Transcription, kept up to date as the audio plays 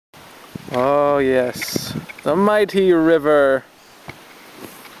Oh yes, the mighty river.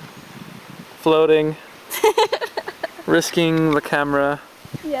 Floating. Risking the camera.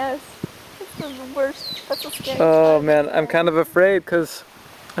 Yes. That's the worst. That's the scariest Oh part. man, I'm kind of afraid because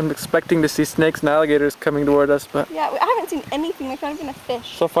I'm expecting to see snakes and alligators coming toward us, but yeah, I haven't seen anything. There's not even a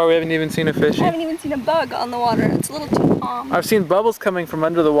fish. so far we haven't even seen a fish. I haven't even seen a bug on the water. It's a little too calm. I've seen bubbles coming from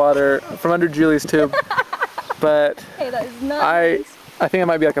under the water, from under Julie's tube, but Hey, that is not nice. I think it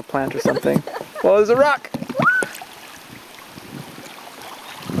might be like a plant or something. Well, there's a rock.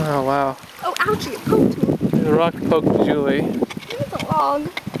 Oh wow. Oh, ouchie! It poked me. The rock poked Julie. It's a log.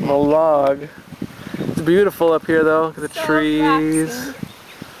 A log. It's beautiful up here though. The So trees. relaxing.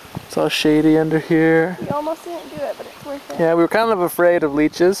 It's all shady under here. We almost didn't do it, but it's worth it. Yeah, we were kind of afraid of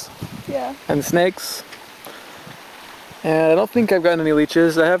leeches. Yeah. And snakes. And I don't think I've gotten any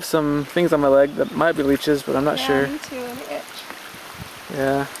leeches. I have some things on my leg that might be leeches, but I'm not sure. Me too. They itch.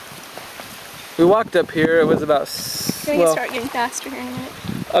 Yeah. We walked up here. It was about It's gonna start getting faster here in a minute.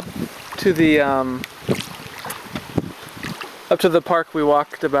 up to the park. We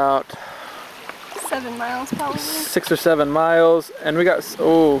walked about 7 miles probably. 6 or 7 miles, and we got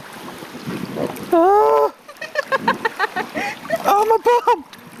oh my bum!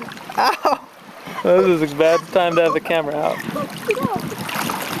 Ow! This is a bad time to have the camera out.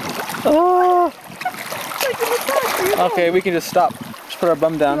 Oh. Okay, we can just stop. Just put our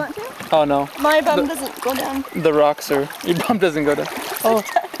bum down. You want to? Oh no. My bum doesn't go down. The rocks are. Your bum doesn't go down. Oh,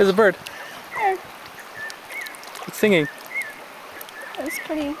 there's a bird. There. It's singing. That's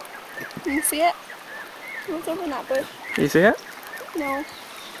pretty. Can you see it? What's over in that bush? You see it? No.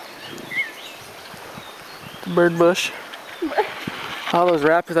 The bird bush. All those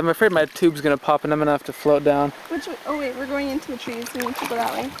rapids. I'm afraid my tube's gonna pop and I'm gonna have to float down. Which way? Oh wait, we're going into the trees. We need to go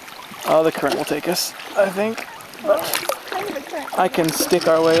that way. Oh, the current will take us, I think. Well, kind of a current. I can stick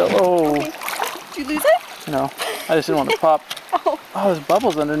our way. Oh. Okay. Did you lose it? No, I just didn't want to pop. Oh. Oh, there's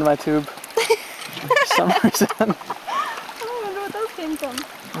bubbles under my tube. For some reason. I wonder what those came from.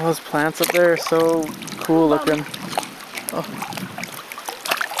 All those plants up there are so cool looking. Oh.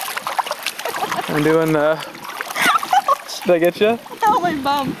 I'm doing the. Did I get you? Oh, my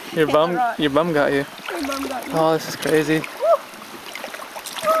bum. Your bum got you. My bum got me. Oh, this is crazy.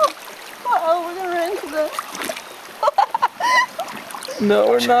 Uh-oh, we're gonna run into the... No,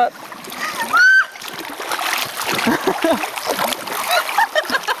 we're not.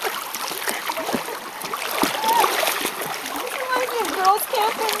 Girls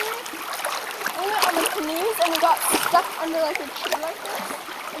camping. We went on the canoes and we got stuck under like a tree like this.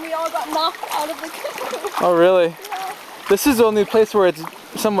 And we all got knocked out of the canoe. Oh, really? Yeah. This is the only place where it's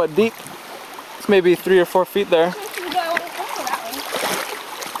somewhat deep. It's maybe 3 or 4 feet there. I want to go for that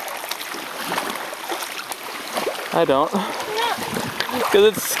one. I don't. Yeah. Because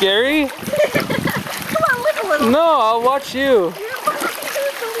it's scary? Come on, look a little. No, I'll watch you.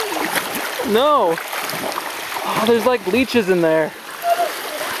 No. Oh, there's like leeches in there.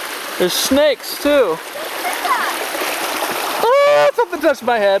 There's snakes too. Ah, something touched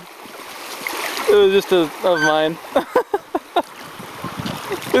my head. It was just of mine.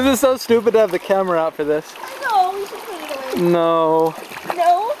 This is so stupid to have the camera out for this. No, we should put it away. No.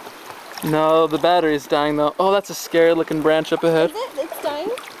 No? No, the battery's dying though. Oh, that's a scary looking branch up ahead. Is it? It's dying?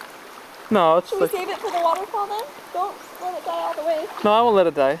 No, it's Should like... we save it for the waterfall then? Don't let it die all the way. No, I won't let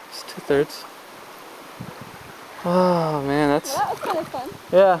it die. It's 2/3. Oh man, that's... Well, that was kind of fun.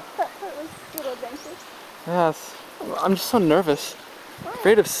 Yeah. That was little adventures. Yes. I'm just so nervous. Why?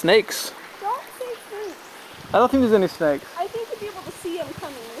 Afraid of snakes. Don't say snakes. I don't think there's any snakes. I think you'd be able to see them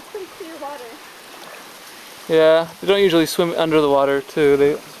coming. It's pretty clear water. Yeah, they don't usually swim under the water too.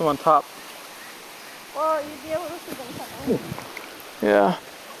 They swim on top. Or you'd be able to see them coming. Yeah.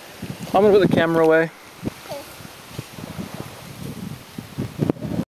 I'm gonna put the camera away.